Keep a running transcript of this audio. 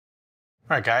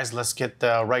All right, guys, let's get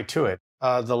right to it.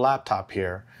 The laptop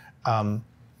here. I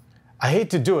hate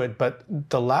to do it, but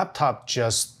the laptop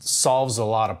just solves a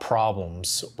lot of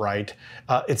problems, right?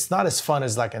 It's not as fun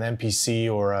as like an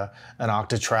MPC or an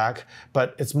Octatrack,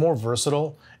 but it's more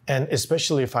versatile, and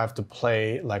especially if I have to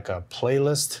play like a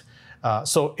playlist.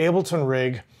 So Ableton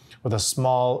rig with a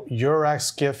small EURORACK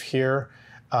skiff here,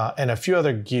 and a few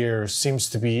other gear seems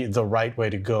to be the right way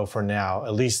to go for now,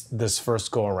 at least this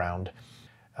first go around.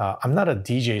 I'm not a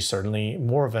DJ, certainly,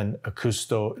 more of an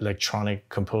acousto-electronic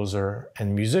composer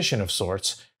and musician of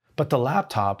sorts, but the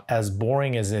laptop, as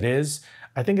boring as it is,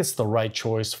 I think it's the right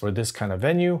choice for this kind of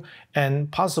venue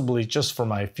and possibly just for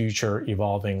my future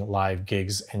evolving live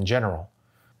gigs in general.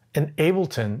 And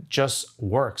Ableton just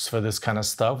works for this kind of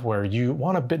stuff where you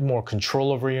want a bit more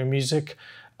control over your music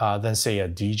than, say, a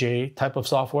DJ type of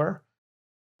software.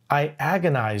 I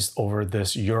agonized over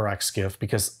this EURORACK skiff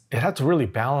because it had to really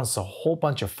balance a whole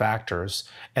bunch of factors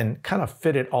and kind of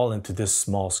fit it all into this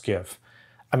small skiff.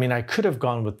 I mean, I could have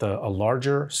gone with a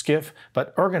larger skiff,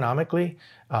 but ergonomically,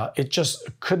 it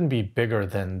just couldn't be bigger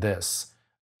than this.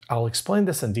 I'll explain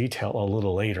this in detail a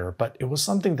little later, but it was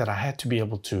something that I had to be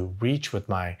able to reach with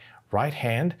my right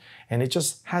hand, and it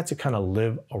just had to kind of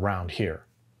live around here.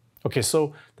 Okay,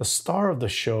 so the star of the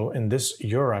show in this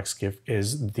EURORACK skiff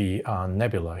is the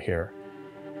Nebula here.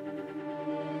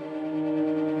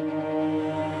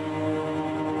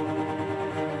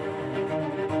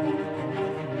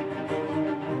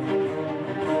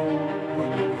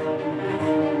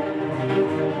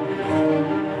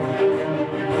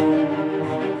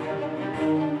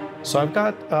 So I've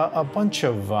got a bunch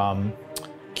of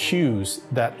cues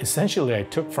that essentially I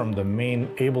took from the main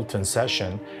Ableton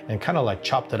session and kind of like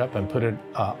chopped it up and put it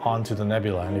onto the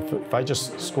Nebula. And if I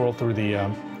just scroll through the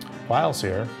files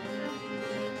here,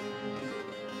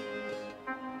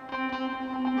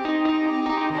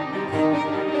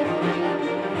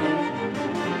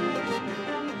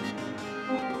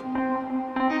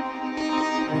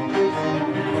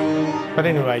 but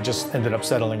anyway, I just ended up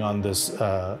settling on this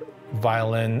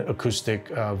violin, acoustic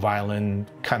violin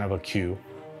kind of a cue.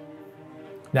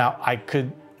 Now, I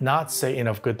could not say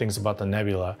enough good things about the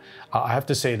Nebula. I have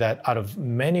to say that out of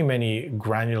many, many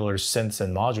granular synths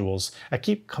and modules, I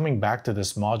keep coming back to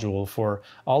this module for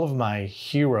all of my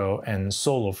hero and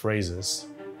solo phrases.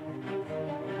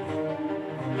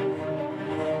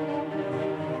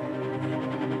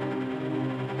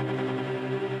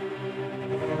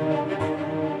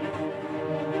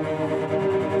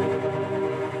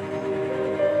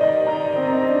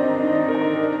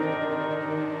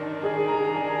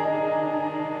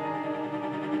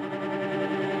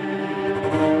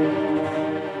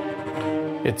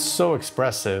 It's so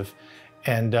expressive,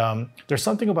 and there's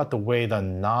something about the way the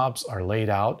knobs are laid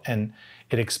out, and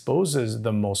it exposes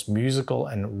the most musical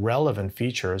and relevant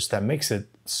features that makes it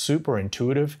super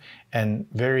intuitive and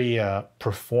very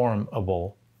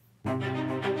performable.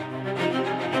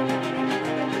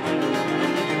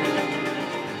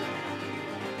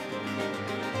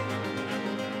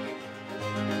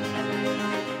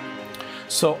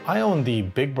 So I own the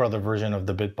Big Brother version of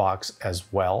the Bitbox as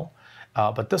well.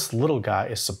 But this little guy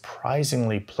is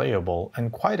surprisingly playable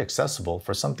and quite accessible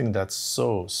for something that's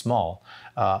so small.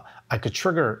 I could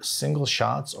trigger single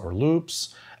shots or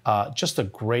loops, just a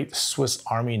great Swiss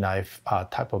Army knife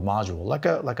type of module, like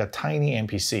a tiny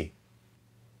MPC.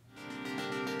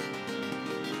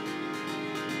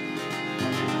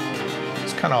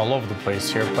 It's kind of all over the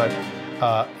place here, but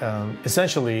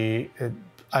essentially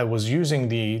I was using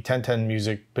the 1010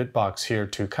 Music Bitbox here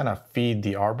to kind of feed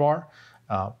the Arbhar.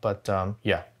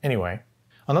 Yeah, anyway.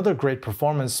 Another great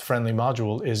performance-friendly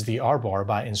module is the Arbhar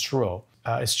by Instruo.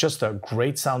 It's just a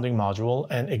great sounding module,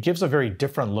 and it gives a very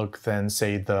different look than,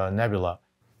 say, the Nebula.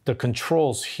 The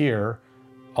controls here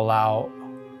allow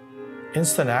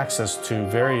instant access to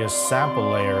various sample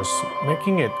layers,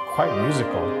 making it quite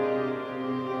musical.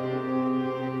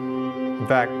 In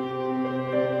fact,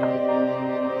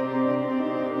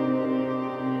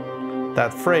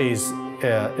 that phrase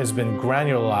has been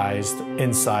granularized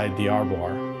inside the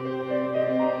Arbhar.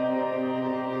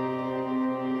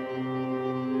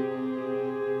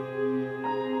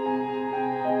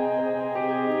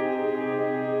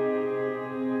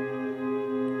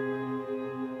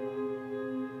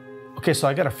 Okay, so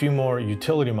I got a few more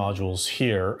utility modules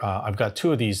here. I've got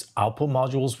two of these output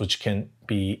modules which can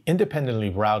be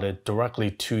independently routed directly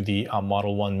to the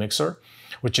Model 1 mixer.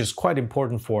 which is quite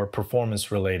important for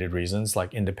performance-related reasons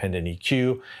like independent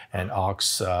EQ and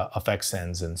aux effects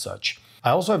ends and such. I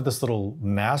also have this little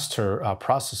master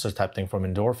processor type thing from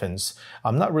Endorphins.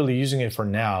 I'm not really using it for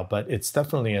now, but it's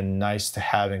definitely a nice to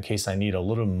have in case I need a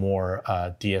little more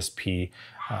DSP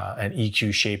and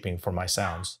EQ shaping for my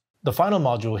sounds. The final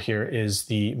module here is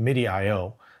the MIDI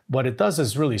I/O. What it does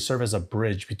is really serve as a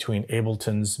bridge between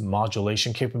Ableton's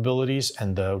modulation capabilities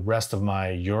and the rest of my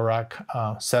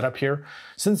EURORACK setup here.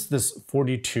 Since this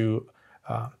 42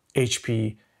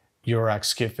 HP EURORACK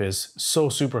skiff is so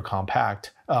super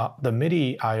compact, the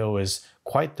MIDI I/O is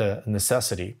quite the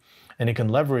necessity, and it can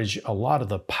leverage a lot of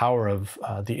the power of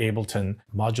the Ableton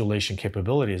modulation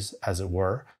capabilities, as it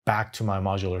were, back to my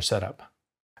modular setup.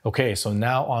 Okay, so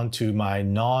now on to my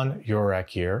non-EURORACK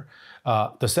gear.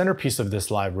 The centerpiece of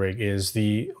this live rig is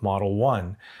the Model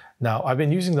 1. Now, I've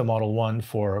been using the Model 1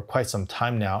 for quite some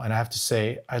time now, and I have to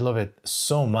say, I love it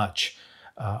so much.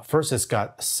 First, it's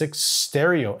got 6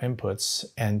 stereo inputs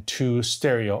and 2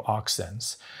 stereo aux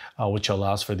ends, which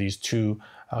allows for these 2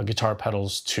 guitar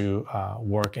pedals to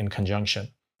work in conjunction.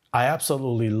 I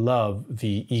absolutely love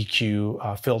the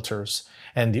EQ filters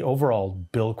and the overall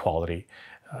build quality.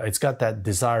 It's got that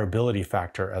desirability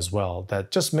factor as well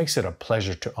that just makes it a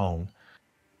pleasure to own.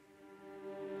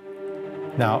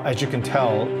 Now, as you can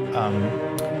tell,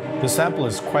 the sample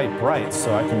is quite bright,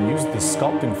 so I can use the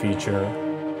sculpting feature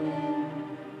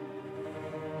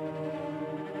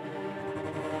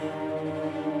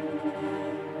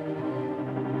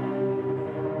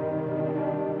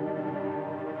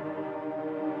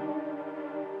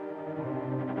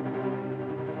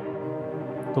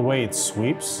the way it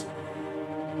sweeps.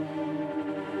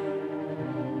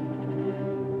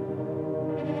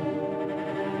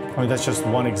 I mean, that's just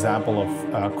one example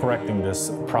of correcting this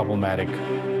problematic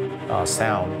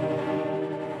sound.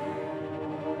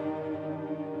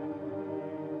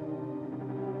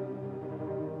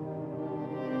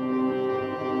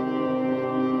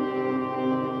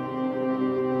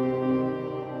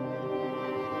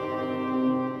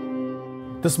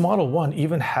 This Model 1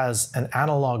 even has an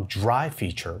analog drive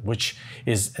feature, which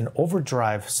is an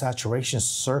overdrive saturation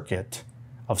circuit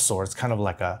of sorts, kind of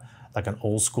like an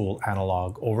old school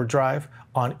analog overdrive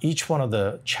on each one of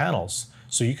the channels.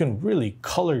 So you can really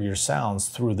color your sounds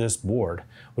through this board,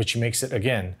 which makes it,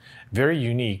 again, very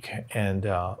unique and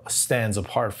stands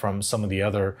apart from some of the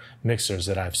other mixers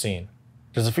that I've seen.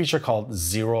 There's a feature called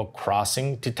zero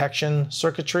crossing detection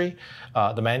circuitry.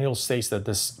 The manual states that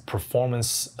this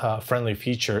performance-friendly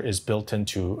feature is built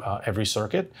into every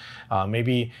circuit.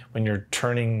 Maybe when you're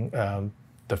turning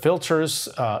the filters,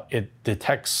 it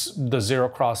detects the zero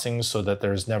crossing so that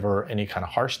there's never any kind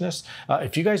of harshness.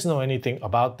 If you guys know anything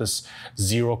about this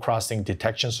zero crossing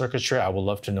detection circuitry, I would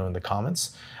love to know in the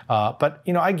comments. But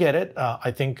you know, I get it.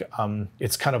 I think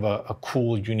it's kind of a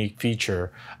cool, unique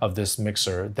feature of this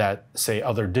mixer that, say,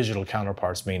 other digital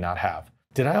counterparts may not have.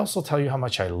 Did I also tell you how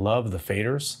much I love the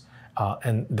faders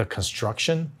and the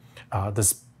construction?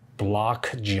 This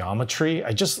block geometry.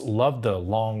 I just love the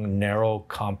long, narrow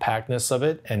compactness of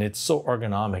it, and it's so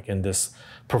ergonomic in this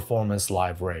performance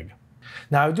live rig.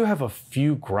 Now, I do have a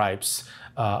few gripes.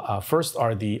 First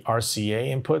are the RCA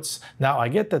inputs. Now, I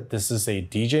get that this is a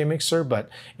DJ mixer, but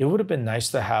it would have been nice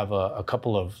to have a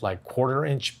couple of like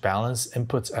 1/4-inch balance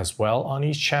inputs as well on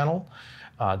each channel.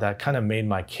 That kind of made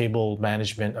my cable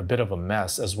management a bit of a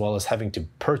mess, as well as having to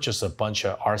purchase a bunch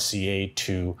of RCA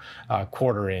to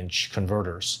 1/4-inch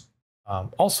converters.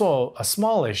 Also, a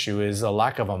small issue is a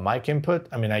lack of a mic input.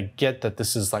 I mean, I get that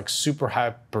this is like super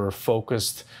hyper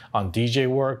focused on DJ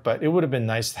work, but it would have been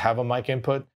nice to have a mic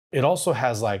input. It also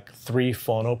has like 3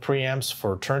 phono preamps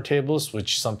for turntables,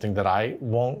 which is something that I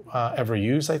won't ever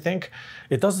use, I think.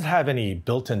 It doesn't have any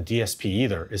built-in DSP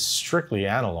either. It's strictly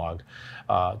analog.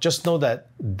 Just know that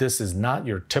this is not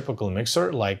your typical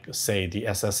mixer, like say the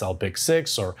SSL Big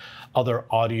 6 or other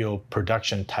audio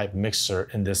production type mixer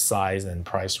in this size and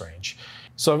price range.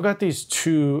 So I've got these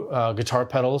 2 guitar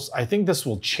pedals. I think this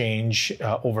will change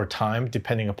over time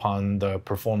depending upon the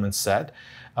performance set.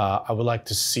 I would like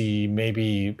to see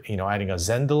maybe, you know, adding a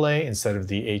Zen delay instead of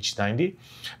the H90.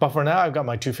 But for now, I've got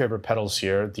my 2 favorite pedals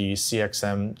here, the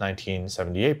CXM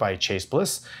 1978 by Chase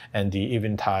Bliss and the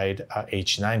Eventide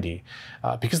H90.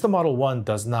 Because the Model 1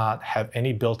 does not have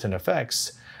any built-in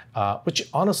effects, which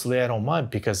honestly I don't mind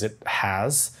because it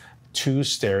has 2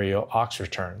 stereo aux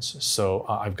returns. So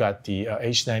I've got the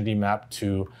H90 mapped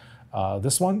to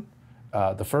this one,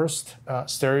 the first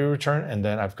stereo return, and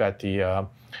then I've got the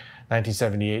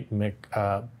 1978 mic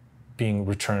being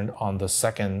returned on the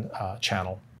second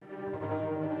channel.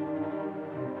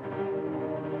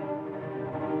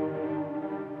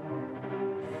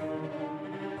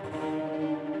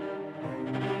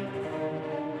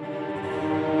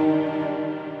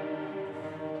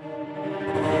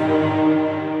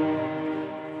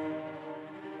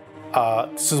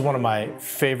 This is one of my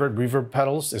favorite reverb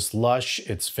pedals. It's lush,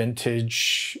 it's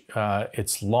vintage,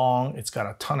 it's long, it's got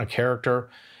a ton of character.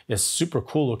 It's super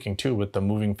cool looking too with the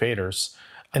moving faders.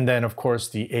 And then of course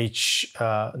the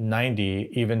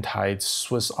H90 Eventide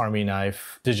Swiss Army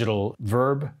knife digital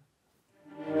verb.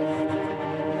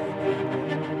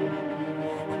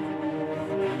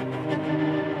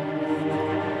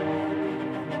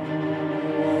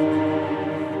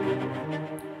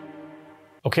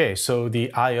 Okay, so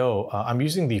the I/O, I'm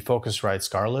using the Focusrite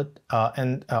Scarlett,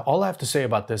 and all I have to say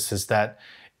about this is that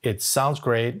it sounds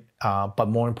great, but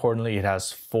more importantly, it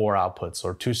has 4 outputs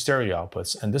or 2 stereo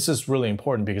outputs. And this is really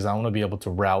important because I want to be able to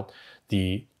route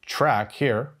the track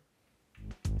here,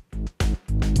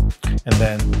 and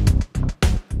then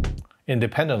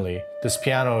independently, this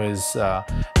piano is the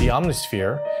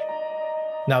Omnisphere.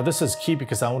 Now this is key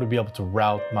because I want to be able to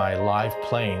route my live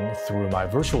playing through my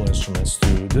virtual instruments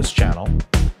to this channel,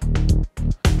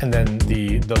 and then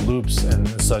the loops and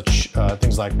such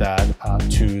things like that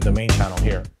to the main channel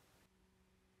here.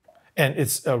 And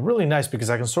it's really nice because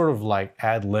I can sort of like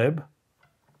ad lib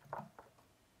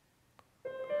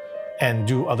and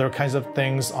do other kinds of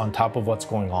things on top of what's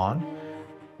going on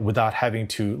without having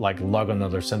to like lug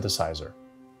another synthesizer.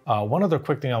 One other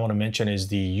quick thing I want to mention is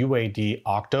the UAD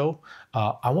Octo.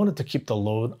 I wanted to keep the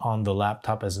load on the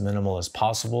laptop as minimal as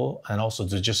possible, and also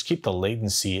to just keep the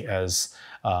latency as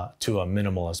to a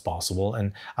minimal as possible.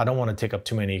 And I don't want to take up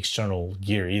too many external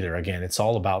gear either. Again, it's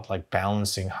all about like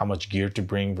balancing how much gear to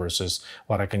bring versus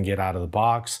what I can get out of the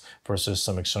box versus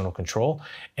some external control.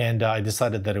 And I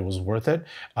decided that it was worth it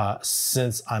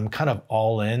since I'm kind of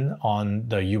all in on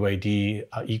the UAD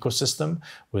ecosystem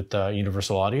with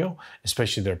Universal Audio,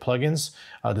 especially their plugins.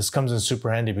 This comes in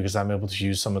super handy because I'm able to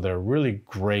use some of their really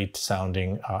great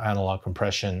sounding analog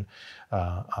compression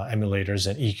emulators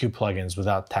and EQ plugins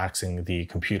without taxing the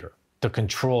computer. The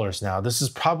controllers now, this is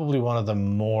probably one of the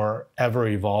more ever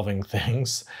evolving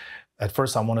things. At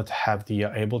first, I wanted to have the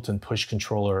Ableton push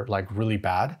controller like really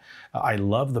bad. I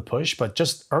love the push, but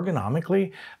just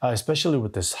ergonomically, especially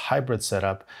with this hybrid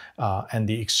setup and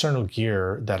the external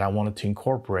gear that I wanted to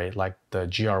incorporate, like the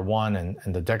GR1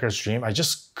 and the Decker's Dream, I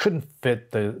just couldn't fit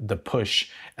the push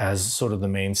as sort of the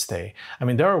mainstay. I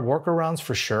mean, there are workarounds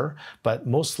for sure, but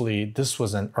mostly this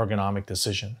was an ergonomic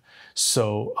decision.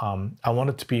 So I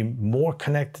wanted to be more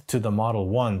connected to the Model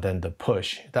 1 than the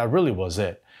push. That really was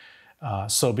it.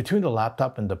 So between the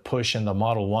laptop and the push and the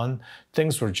Model 1,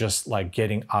 things were just like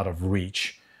getting out of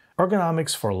reach.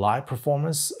 Ergonomics for live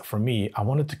performance, for me, I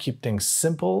wanted to keep things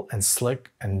simple and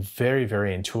slick and very,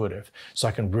 very intuitive, so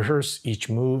I can rehearse each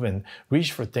move and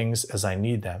reach for things as I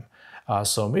need them.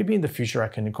 So maybe in the future I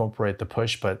can incorporate the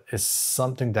push, but it's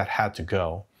something that had to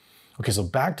go. Okay, so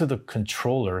back to the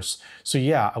controllers. So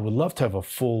yeah, I would love to have a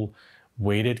full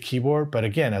weighted keyboard, but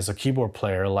again, as a keyboard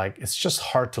player, like it's just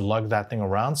hard to lug that thing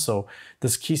around. So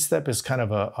this key step is kind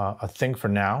of a thing for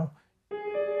now.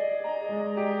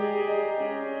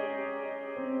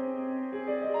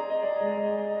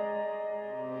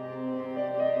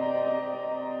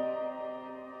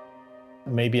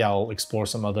 Maybe I'll explore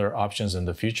some other options in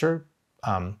the future.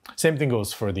 Same thing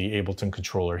goes for the Ableton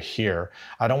controller here.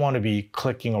 I don't want to be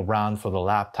clicking around for the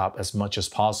laptop as much as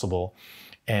possible.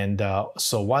 And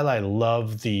so while I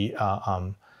love the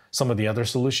some of the other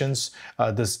solutions,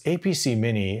 this APC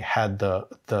Mini had the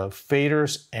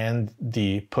faders and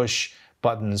the push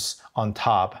buttons on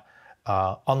top,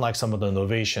 unlike some of the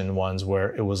Novation ones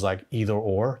where it was like either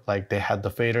or, like they had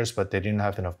the faders but they didn't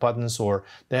have enough buttons, or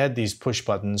they had these push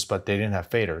buttons but they didn't have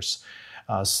faders.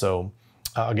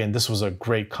 Again, this was a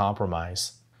great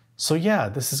compromise. So yeah,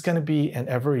 this is going to be an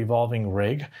ever-evolving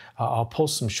rig. I'll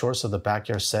post some shorts of the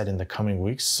backyard set in the coming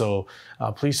weeks, so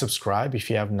please subscribe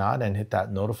if you have not, and hit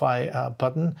that notify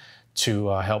button to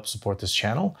help support this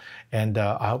channel. And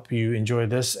I hope you enjoy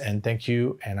this, and thank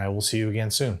you, and I will see you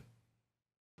again soon.